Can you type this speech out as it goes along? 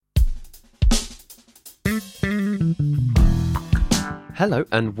Hello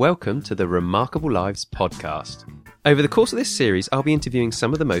and welcome to the Remarkable Lives podcast. Over the course of this series, I'll be interviewing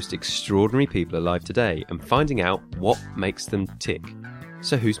some of the most extraordinary people alive today and finding out what makes them tick.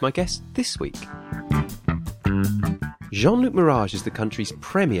 So who's my guest this week? Jean-Luc Mirage is the country's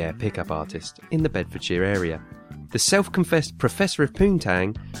premier pickup artist in the Bedfordshire area. The self-confessed professor of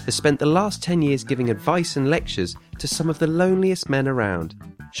poontang has spent the last 10 years giving advice and lectures to some of the loneliest men around.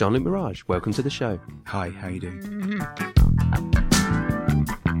 Jean-Luc Mirage, welcome to the show. Hi, how you doing?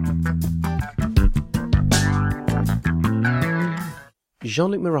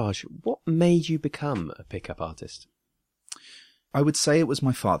 Jean-Luc Mirage, what made you become a pickup artist? I would say it was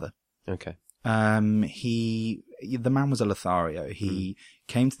my father. Okay. The man was a Lothario. He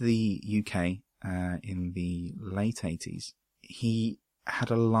came to the UK in the late 80s. He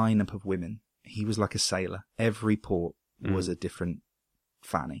had a lineup of women. He was like a sailor. Every port was a different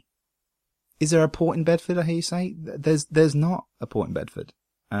fanny. Is there a port in Bedford, I hear you say? There's not a port in Bedford.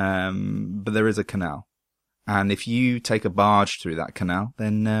 But there is a canal. And if you take a barge through that canal,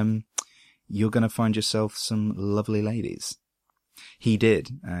 then you're going to find yourself some lovely ladies. He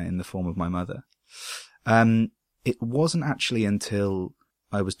did, in the form of my mother. It wasn't actually until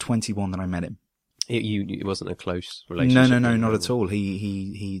I was 21 that I met him. It wasn't a close relationship? No, not at all.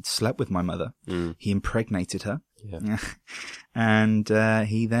 He slept with my mother. He impregnated her. Yeah. And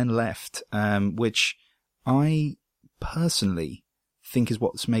he then left, which I personally think is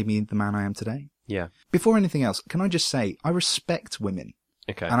what's made me the man I am today. Yeah. Before anything else, can I just say, I respect women.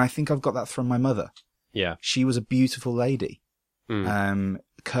 Okay. And I think I've got that from my mother. Yeah. She was a beautiful lady.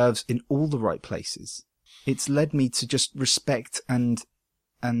 Curves in all the right places. It's led me to just respect and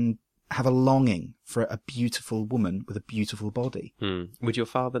have a longing for a beautiful woman with a beautiful body. Would your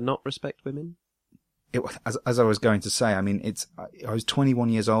father not respect women? As I was going to say, I mean, I was 21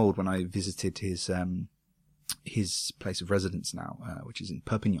 years old when I visited his place of residence now, which is in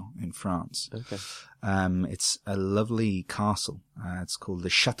Perpignan in France. Okay. It's a lovely castle. It's called the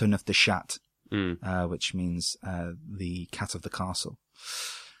Châteauneuf de Chat, which means the cat of the castle.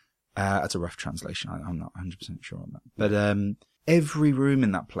 That's a rough translation. I'm not 100% sure on that. But every room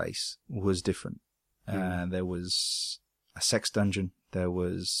in that place was different. There was a sex dungeon. There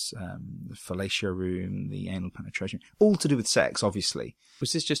was the fellatio room, the anal penetration, all to do with sex, obviously.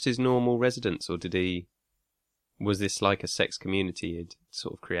 Was this just his normal residence, or was this like a sex community he'd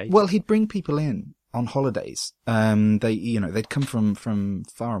sort of created? Well, he'd bring people in on holidays. They'd come from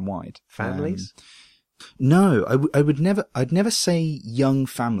far and wide. Families? No, I'd never say young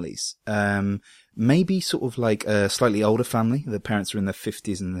families. Maybe sort of like a slightly older family. The parents are in their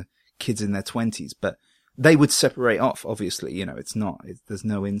 50s and the kids in their 20s, but they would separate off, obviously. There's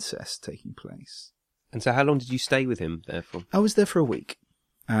no incest taking place. And so how long did you stay with him there for? I was there for a week.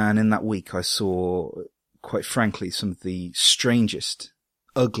 And in that week I saw, quite frankly, some of the strangest,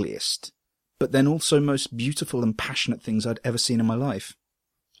 ugliest, but then also most beautiful and passionate things I'd ever seen in my life.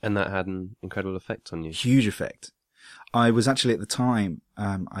 And that had an incredible effect on you? Huge effect. I was actually, at the time,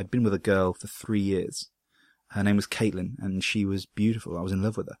 I'd been with a girl for 3 years. Her name was Caitlin, and she was beautiful. I was in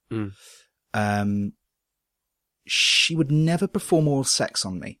love with her. She would never perform oral sex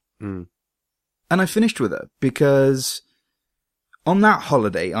on me. And I finished with her because on that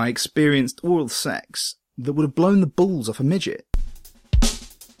holiday I experienced oral sex that would have blown the balls off a midget.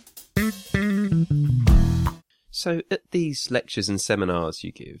 So at these lectures and seminars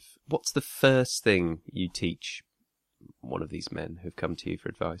you give, what's the first thing you teach one of these men who've come to you for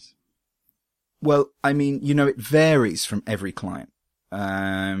advice? Well, I mean, it varies from every client.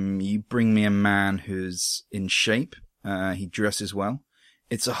 You bring me a man who's in shape, he dresses well.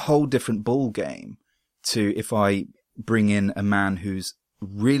 It's a whole different ball game to if I bring in a man who's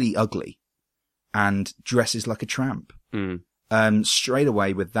really ugly and dresses like a tramp. Straight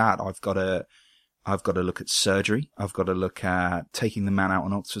away with that, I've got to look at surgery. I've got to look at taking the man out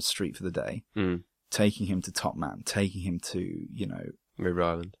on Oxford Street for the day, taking him to Top Man, taking him to, River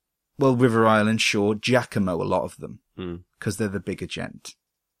Island. Well, River Island, sure. Giacomo, a lot of them, because they're the bigger gent.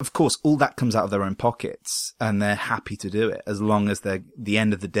 Of course, all that comes out of their own pockets, and they're happy to do it, as long as they're, the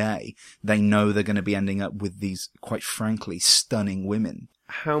end of the day, they know they're going to be ending up with these, quite frankly, stunning women.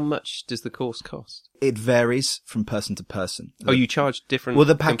 How much does the course cost? It varies from person to person. Oh, you charge different. Well,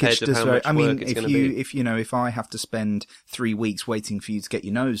 the package does vary. I mean, if I have to spend 3 weeks waiting for you to get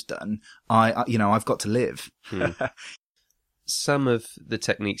your nose done, I've got to live. Some of the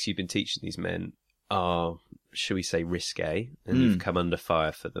techniques you've been teaching these men are, shall we say, risque, and you've come under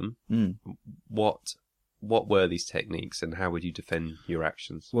fire for them. What were these techniques, and how would you defend your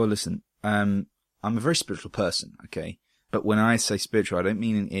actions? Well, listen, I'm a very spiritual person, okay? But when I say spiritual, I don't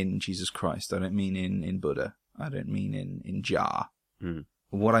mean in Jesus Christ. I don't mean in Buddha. I don't mean in Jah. Mm.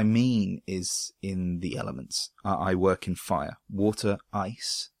 What I mean is in the elements. I work in fire, water,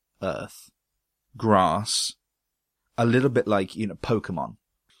 ice, earth, grass, a little bit like, Pokemon.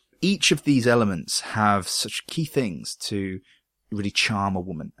 Each of these elements have such key things to really charm a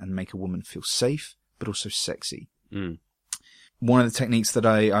woman and make a woman feel safe, but also sexy. Mm. One of the techniques that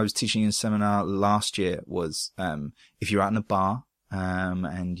I was teaching in a seminar last year was, if you're out in a bar,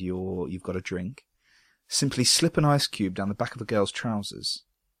 and you've got a drink, simply slip an ice cube down the back of a girl's trousers,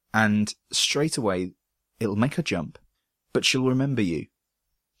 and straight away it'll make her jump, but she'll remember you.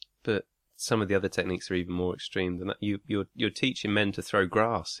 But some of the other techniques are even more extreme than that. You're teaching men to throw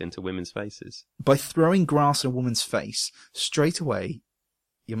grass into women's faces. By throwing grass in a woman's face, straight away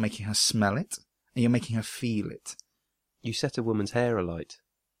you're making her smell it, and you're making her feel it. You set a woman's hair alight.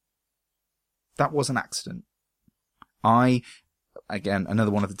 That was an accident. Again, another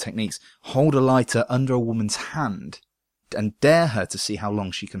one of the techniques, hold a lighter under a woman's hand and dare her to see how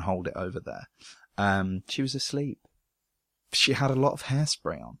long she can hold it over there. She was asleep. She had a lot of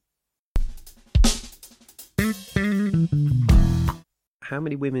hairspray on. How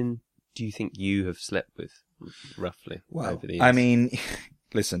many women do you think you have slept with, roughly, over the years? I mean,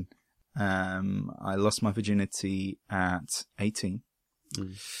 listen, I lost my virginity at 18.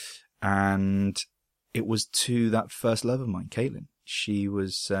 And it was to that first love of mine, Caitlin. She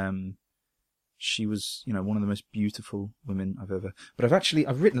was, one of the most beautiful women I've ever... But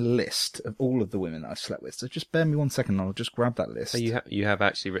I've written a list of all of the women that I've slept with. So just bear me 1 second and I'll just grab that list. So you have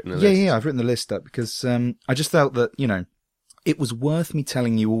actually written a list? Yeah, I've written the list up because I just felt that, it was worth me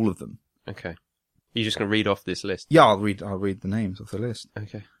telling you all of them. Okay. You're just going to read off this list? Yeah, I'll read the names off the list.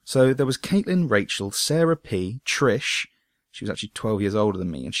 Okay. So there was Caitlin, Rachel, Sarah P, Trish. She was actually 12 years older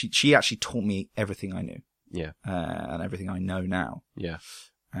than me, and she actually taught me everything I knew. Yeah. And everything I know now. Yeah.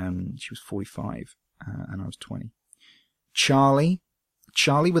 She was 45, and I was 20. Charlie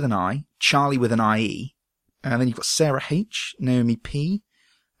with an I, Charlie with an IE. And then you've got Sarah H, Naomi P,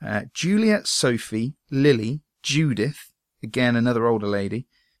 Julia, Sophie, Lily, Judith, again another older lady,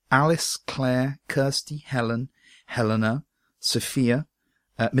 Alice, Claire, Kirsty, Helen, Helena, Sophia,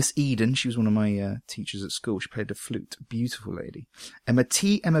 Miss Eden, she was one of my teachers at school. She played the flute. Beautiful lady. Emma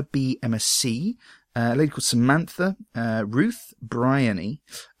T, Emma B, Emma C, a lady called Samantha, Ruth, Bryony,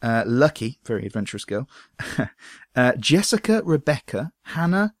 Lucky, very adventurous girl, Jessica, Rebecca,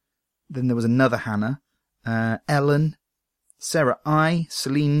 Hannah, then there was another Hannah, Ellen, Sarah I,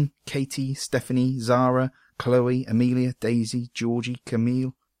 Celine, Katie, Stephanie, Zara, Chloe, Amelia, Daisy, Georgie,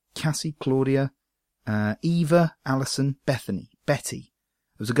 Camille, Cassie, Claudia, Eva, Alison, Bethany, Betty.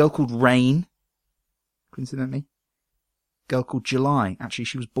 There was a girl called Rain, coincidentally. A girl called July. Actually,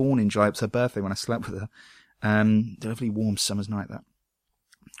 she was born in July. It was her birthday when I slept with her. Lovely warm summer's night, that.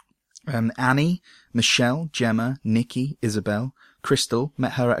 Annie, Michelle, Gemma, Nikki, Isabel, Crystal.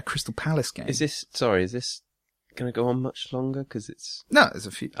 Met her at a Crystal Palace game. Is this going to go on much longer? Because it's... No, there's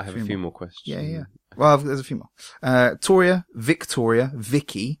a few. I have a few more questions. Yeah. Well, there's a few more. Toria, Victoria,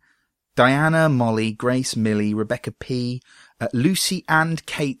 Vicky, Diana, Molly, Grace, Millie, Rebecca P, Lucy and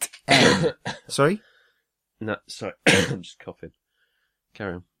Kate M. Sorry? No, sorry. I'm just coughing.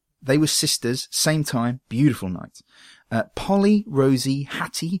 Carry on. They were sisters, same time, beautiful night. Polly, Rosie,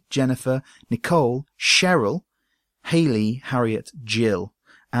 Hattie, Jennifer, Nicole, Cheryl, Hayley, Harriet, Jill.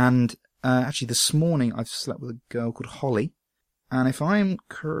 And actually this morning I've slept with a girl called Holly. And if I'm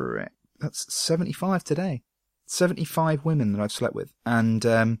correct, that's 75 today. 75 women that I've slept with. And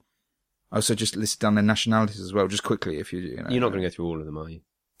I also just listed down their nationalities as well, just quickly if you know. You're not going to go through all of them, are you?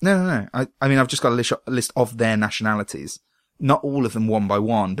 No. I mean, I've just got a list of their nationalities. Not all of them one by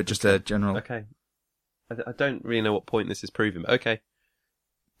one, but just a general... Okay. I don't really know what point this is proving, but okay.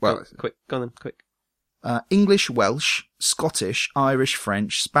 Well, quick. Go on then, quick. English, Welsh, Scottish, Irish,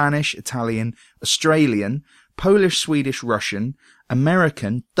 French, Spanish, Italian, Australian, Polish, Swedish, Russian,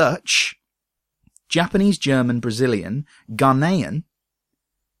 American, Dutch, Japanese, German, Brazilian, Ghanaian,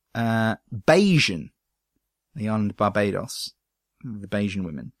 Bayesian, the island of Barbados, the Bayesian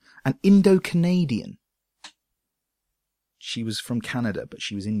women, and Indo-Canadian. She was from Canada, but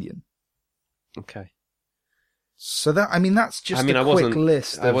she was Indian. Okay. So that's just a quick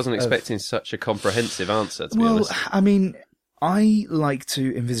list. I wasn't expecting such a comprehensive answer, to be honest. Well, I like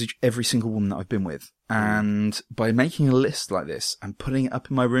to envisage every single woman that I've been with. And by making a list like this and putting it up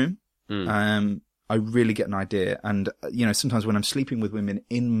in my room, I really get an idea. And, sometimes when I'm sleeping with women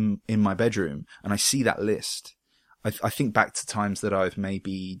in my bedroom and I see that list, I think back to times that I've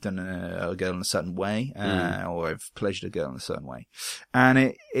maybe done a girl in a certain way, or I've pleasured a girl in a certain way.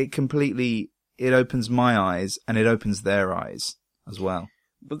 And it completely it opens my eyes and it opens their eyes as well.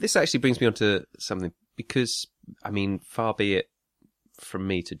 But this actually brings me on to something, because, I mean, far be it from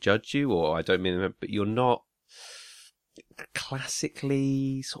me to judge you, or I don't mean that, but you're not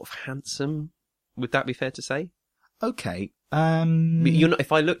classically sort of handsome. Would that be fair to say? Okay. You're not.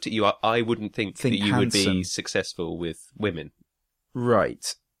 If I looked at you, I wouldn't think that you handsome. would be successful with women.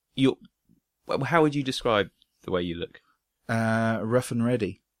 Right. How would you describe the way you look? Rough and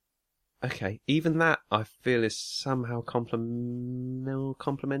ready. Okay, even that I feel is somehow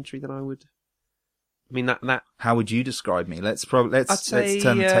complimentary than I would. I mean that. How would you describe me? Let's turn the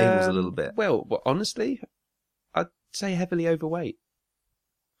tables a little bit. Well, honestly, I'd say heavily overweight.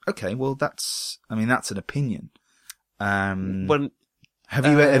 Okay, well that's an opinion. Have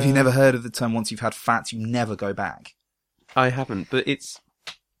Have you never heard of the term, once you've had fats, you never go back? I haven't, but it's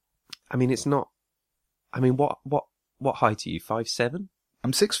not. I mean, what height are you? 5'7"?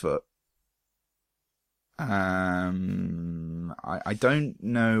 I'm 6 foot. I don't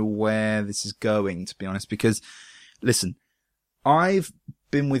know where this is going, to be honest, because, listen, I've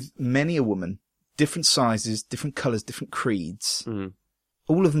been with many a woman, different sizes, different colours, different creeds. Mm.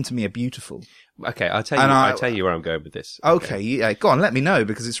 All of them to me are beautiful. Okay, I'll tell you where I'm going with this. Okay, yeah, go on, let me know,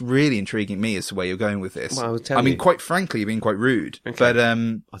 because it's really intriguing me as to where you're going with this. Well, I'll tell you. I mean, quite frankly, you're being quite rude. Okay. But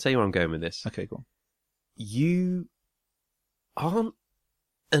I'll tell you where I'm going with this. Okay, go on. You aren't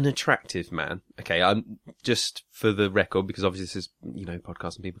an attractive man. Okay, I'm just for the record, because obviously this is,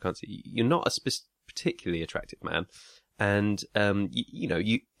 podcast and people can't see. You're not a particularly attractive man, and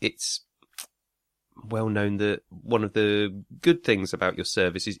it's well known that one of the good things about your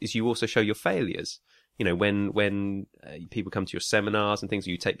service is you also show your failures. When people come to your seminars and things,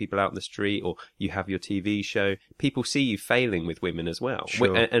 or you take people out in the street, or you have your TV show, people see you failing with women as well.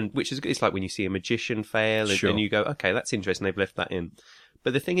 Sure. And which is, it's like when you see a magician fail, and, Sure. and you go, okay, that's interesting, they've left that in.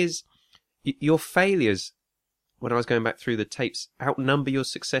 But the thing is, your failures, when I was going back through the tapes, outnumber your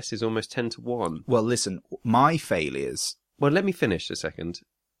successes almost 10 to 1. Well, listen, my failures... Well, let me finish a second.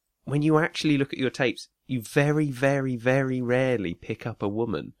 When you actually look at your tapes, you very, very, very rarely pick up a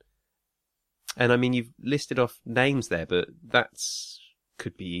woman. And I mean, you've listed off names there, but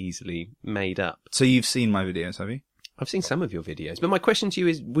could be easily made up. So you've seen my videos, have you? I've seen some of your videos, but my question to you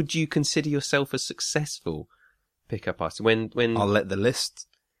is, would you consider yourself a successful pickup artist? When I'll let the list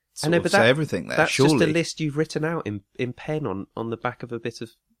say everything there, that's surely. just a list you've written out in pen on the back of a bit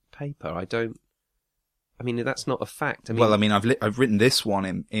of paper. That's not a fact. I've written this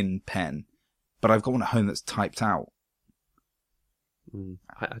one in pen, but I've got one at home that's typed out.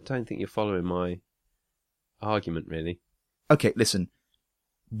 I don't think you're following my argument, really. Okay, listen.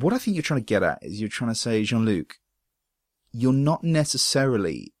 What I think you're trying to get at is you're trying to say, Jean-Luc, you're not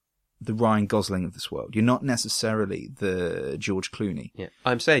necessarily the Ryan Gosling of this world. You're not necessarily the George Clooney. Yeah,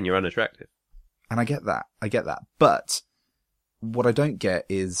 I'm saying you're unattractive. And I get that. But what I don't get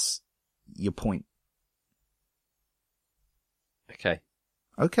is your point. Okay.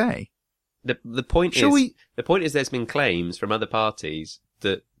 The point the point is there's been claims from other parties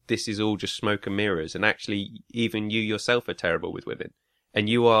that this is all just smoke and mirrors, and actually even you yourself are terrible with women, and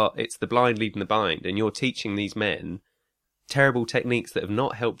it's the blind leading the blind, and you're teaching these men terrible techniques that have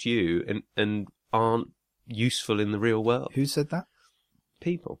not helped you and aren't useful in the real world. Who said that?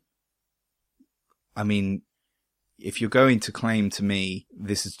 People. I mean, if you're going to claim to me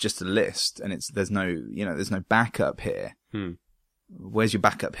this is just a list and there's no backup here. Where's your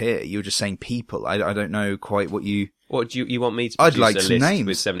backup here? You're just saying people. I don't know quite what you... What do you want me to I'd produce like a some list names.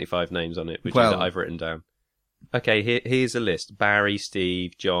 with 75 names on it, Well, that I've written down? Okay, here's a list. Barry,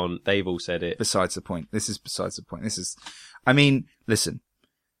 Steve, John, they've all said it. Besides the point. This is besides the point. Listen.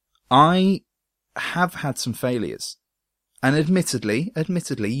 I have had some failures. And admittedly,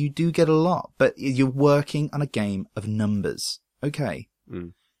 you do get a lot. But you're working on a game of numbers. Okay.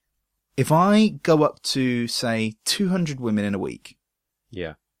 If I go up to, say, 200 women in a week...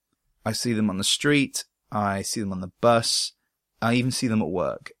 Yeah. I see them on the street, I see them on the bus, I even see them at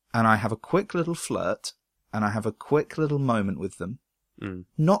work, and I have a quick little flirt, and I have a quick little moment with them.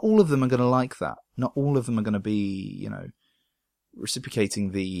 Not all of them are going to like that. Not all of them are going to be,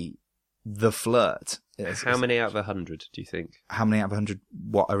 reciprocating the flirt. How many out of 100 do you think? How many out of 100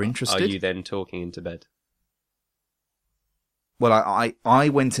 are interested? Are you then talking into bed? Well, I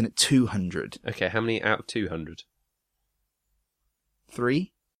went in at 200. Okay, how many out of 200?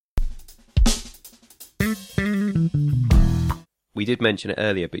 3. We did mention it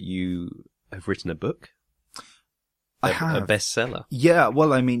earlier, but you have written a book? I have. A bestseller? Yeah, well,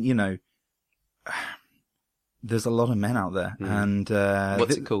 there's a lot of men out there. And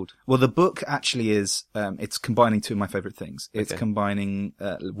what's it called? Well, the book actually is, it's combining two of my favourite things. It's combining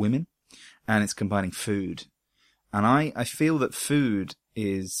women, and it's combining food. And I feel that food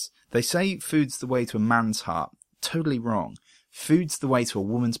is, they say food's the way to a man's heart. Totally wrong. Food's the way to a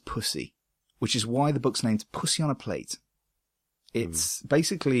woman's pussy, which is why the book's named Pussy on a Plate. It's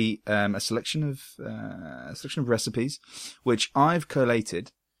basically a selection of recipes, which I've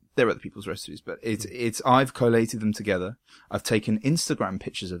collated. They're other people's recipes, but I've collated them together. I've taken Instagram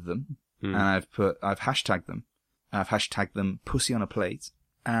pictures of them, and I've hashtagged them. I've hashtagged them Pussy on a Plate,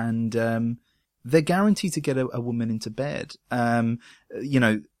 and they're guaranteed to get a woman into bed.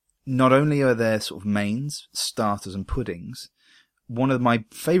 Not only are there sort of mains, starters, and puddings. One of my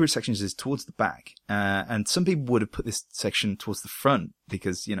favourite sections is towards the back, and some people would have put this section towards the front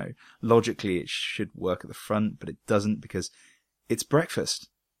because, logically it should work at the front, but it doesn't because it's breakfast.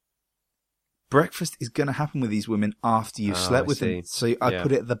 Breakfast is going to happen with these women after you've slept with them. So I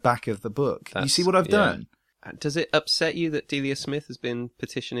put it at the back of the book. You see what I've done? Does it upset you that Delia Smith has been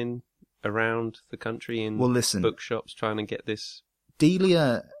petitioning around the country in bookshops trying to get this?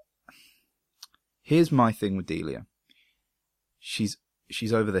 Delia, here's my thing with Delia. She's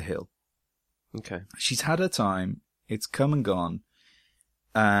over the hill. Okay. She's had her time. It's come and gone.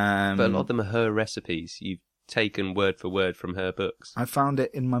 But a lot of them are her recipes. You've taken word for word from her books. I found it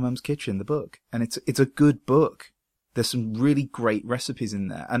in my mum's kitchen, the book. And it's a good book. There's some really great recipes in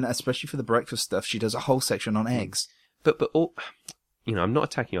there. And especially for the breakfast stuff, she does a whole section on eggs. But all, I'm not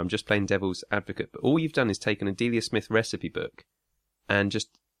attacking you. I'm just playing devil's advocate. But all you've done is taken a Delia Smith recipe book and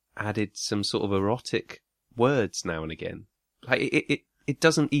just added some sort of erotic words now and again. Like, it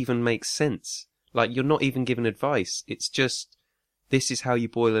doesn't even make sense. Like, you're not even giving advice. It's just, this is how you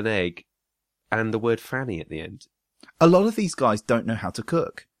boil an egg, and the word fanny at the end. A lot of these guys don't know how to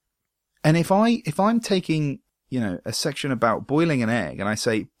cook. And if I'm taking, a section about boiling an egg, and I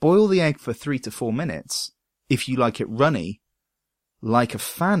say, boil the egg for 3 to 4 minutes, if you like it runny, like a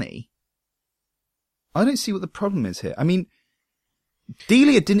fanny, I don't see what the problem is here. I mean,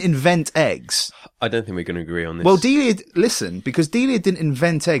 Delia didn't invent eggs. I don't think we're going to agree on this. Well, because Delia didn't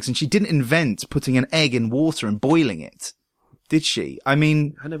invent eggs, and she didn't invent putting an egg in water and boiling it. Did she? I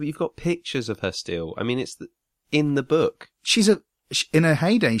mean... I know, but you've got pictures of her still. I mean, it's in the book. In her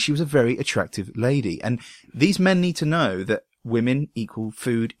heyday, she was a very attractive lady. And these men need to know that women equal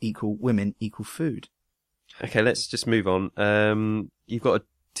food equal women equal food. Okay, let's just move on. You've got a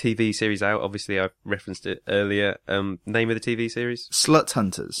TV series out. Obviously, I've referenced it earlier. Name of the TV series? Slut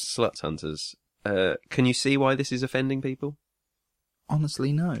Hunters. Slut Hunters. Can you see why this is offending people?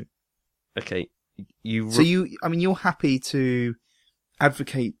 Honestly, no. Okay. You're happy to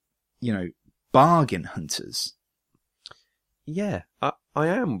advocate, bargain hunters. Yeah, I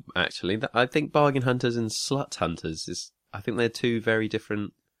am actually. I think bargain hunters and slut hunters I think they're two very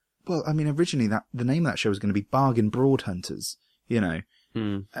different. Well, I mean, originally the name of that show was going to be Bargain Broad Hunters. You've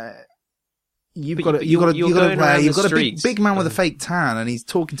got a big man with a fake tan, and he's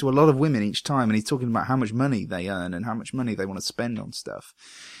talking to a lot of women each time, and he's talking about how much money they earn and how much money they want to spend on stuff.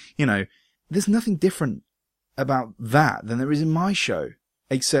 There's nothing different about that than there is in my show,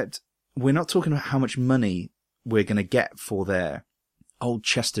 except we're not talking about how much money we're going to get for their old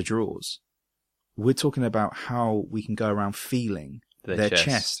chest of drawers. We're talking about how we can go around feeling their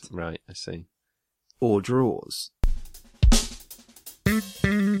chest. Right, I see. Or drawers.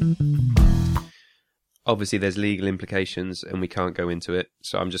 Obviously, there's legal implications, and we can't go into it.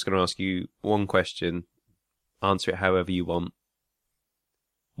 So I'm just going to ask you one question. Answer it however you want.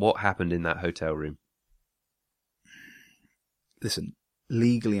 What happened in that hotel room? Listen,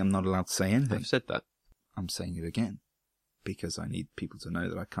 legally, I'm not allowed to say anything. I've said that. I'm saying it again, because I need people to know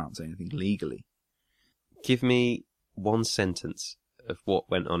that I can't say anything legally. Give me one sentence of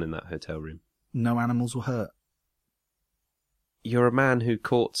what went on in that hotel room. No animals were hurt. You're a man who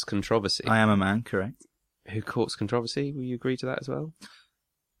courts controversy. I am a man, correct. Who courts controversy? Will you agree to that as well?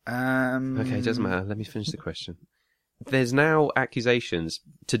 Okay, it doesn't matter. Let me finish the question. There's now accusations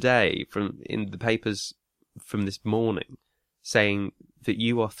today in the papers from this morning saying that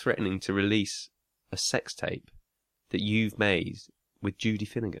you are threatening to release a sex tape that you've made with Judy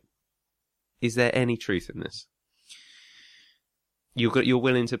Finnegan. Is there any truth in this? You're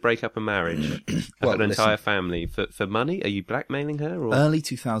willing to break up a marriage of an entire family for money? Are you blackmailing her? Or? Early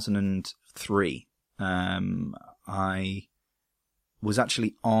 2003, I was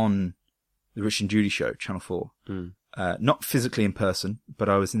actually on the Rich and Judy show, Channel 4. Not physically in person, but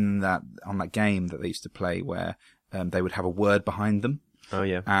I was on that game that they used to play where they would have a word behind them. Oh,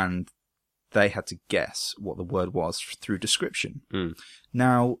 yeah. And they had to guess what the word was through description.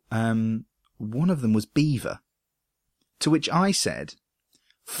 Now, one of them was beaver. To which I said,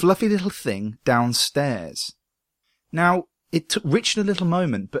 fluffy little thing downstairs. Now, it took Richard a little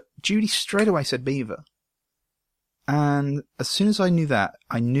moment, but Judy straight away said Beaver. And as soon as I knew that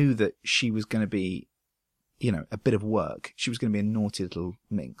she was going to be, a bit of work. She was going to be a naughty little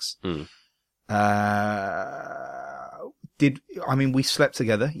minx. Mm. We slept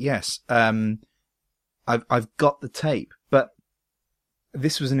together? Yes. I've got the tape, but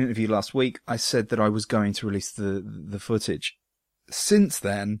this was an interview last week. I said that I was going to release the footage. Since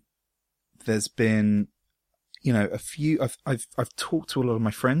then, there's been, a few. I've talked to a lot of my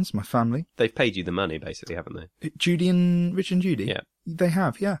friends, my family. They've paid you the money, basically, haven't they? Richard and Judy. Yeah, they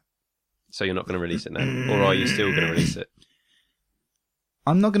have. Yeah. So you're not going to release it now, or are you still going to release it?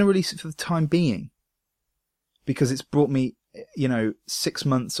 I'm not going to release it for the time being, because it's brought me, 6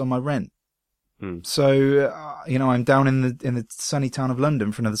 months on my rent. Mm. So, I'm down in the sunny town of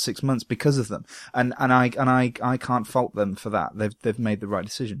London for another 6 months because of them, and I can't fault them for that. They've made the right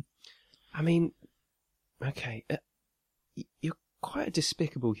decision. I mean, okay, you're quite a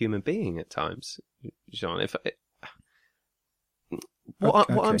despicable human being at times, Jean. What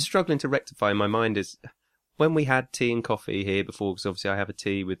I'm struggling to rectify in my mind is when we had tea and coffee here before, because obviously I have a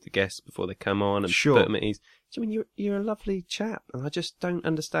tea with the guests before they come on and put them at ease. I mean, you're a lovely chap, and I just don't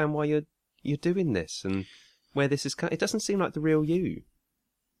understand why you're doing this and where this is. It doesn't seem like the real you.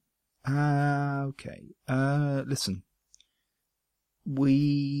 Okay. Listen,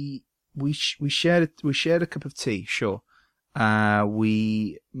 we shared a cup of tea. Sure.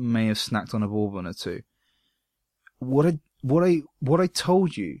 We may have snacked on a bourbon or two. What I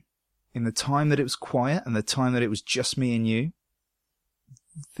told you in the time that it was quiet and the time that it was just me and you,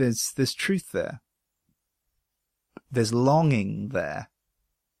 there's truth there. There's longing there.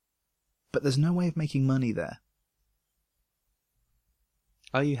 But there's no way of making money there.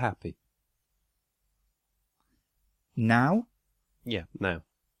 Are you happy? Now? Yeah, now.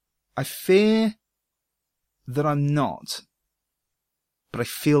 I fear that I'm not, but I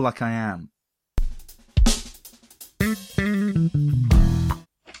feel like I am.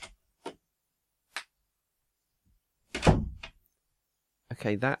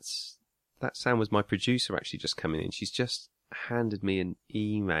 Okay, that sound was my producer actually just coming in. She's just handed me an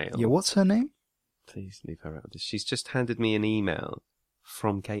email. Yeah, what's her name? Please leave her out of this. She's just handed me an email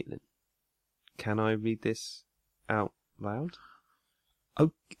from Caitlin. Can I read this out loud?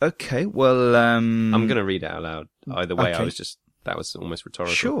 Oh, okay, well, I'm going to read it out loud. Either way, okay. that was almost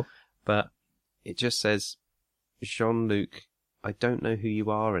rhetorical. Sure. But it just says, Jean-Luc, I don't know who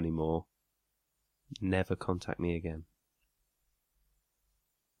you are anymore. Never contact me again.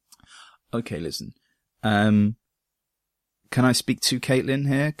 Okay, listen. Can I speak to Caitlin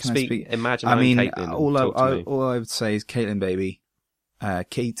here? Can I speak? Imagine Caitlin. All I would say is Caitlin, baby.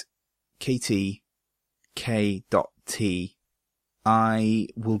 Katie, K.T. I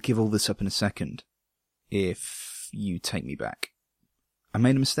will give all this up in a second if you take me back. I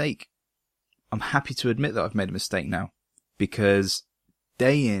made a mistake. I'm happy to admit that I've made a mistake now, because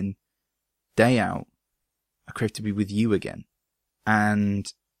day in, day out, I crave to be with you again.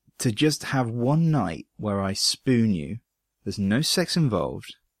 And to just have one night where I spoon you, there's no sex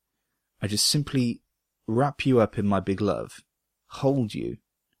involved, I just simply wrap you up in my big love, hold you,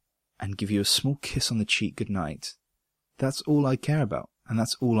 and give you a small kiss on the cheek goodnight. That's all I care about, and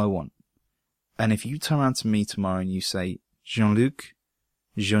that's all I want. And if you turn around to me tomorrow and you say, Jean-Luc,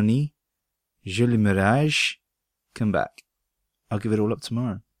 Johnny, je le Mirage, come back. I'll give it all up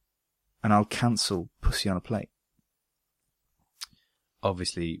tomorrow. And I'll cancel Pussy on a Plate.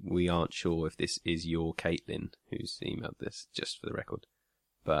 Obviously, we aren't sure if this is your Caitlin who's emailed this, just for the record.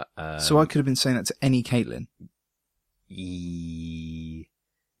 But so I could have been saying that to any Caitlin?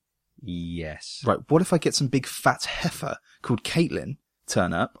 Yes. Right, what if I get some big fat heifer called Caitlin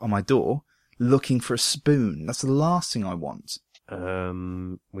turn up on my door looking for a spoon? That's the last thing I want.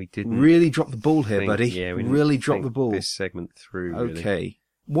 We didn't really drop the ball here, buddy. Yeah, we really drop the ball. This segment through. Okay.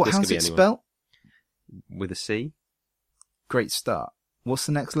 Really. How's it spelled? With a C. Great start. What's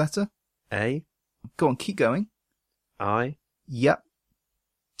the next letter? A. Go on, keep going. I. Yep.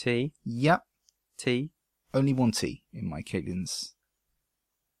 T. Yep. T. Only one T in my Caitlin's.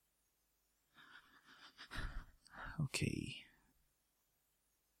 Okay.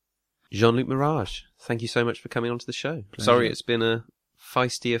 Jean-Luc Mirage, thank you so much for coming onto the show. Pleasure. Sorry it's been a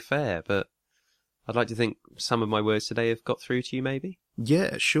feisty affair, but I'd like to think some of my words today have got through to you, maybe?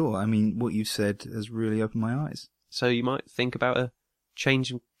 Yeah, sure. I mean, what you've said has really opened my eyes. So you might think about a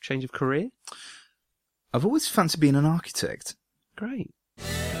change of career? I've always fancied being an architect. Great.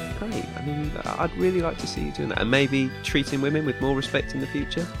 I mean, I'd really like to see you doing that. And maybe treating women with more respect in the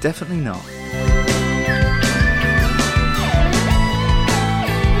future? Definitely not.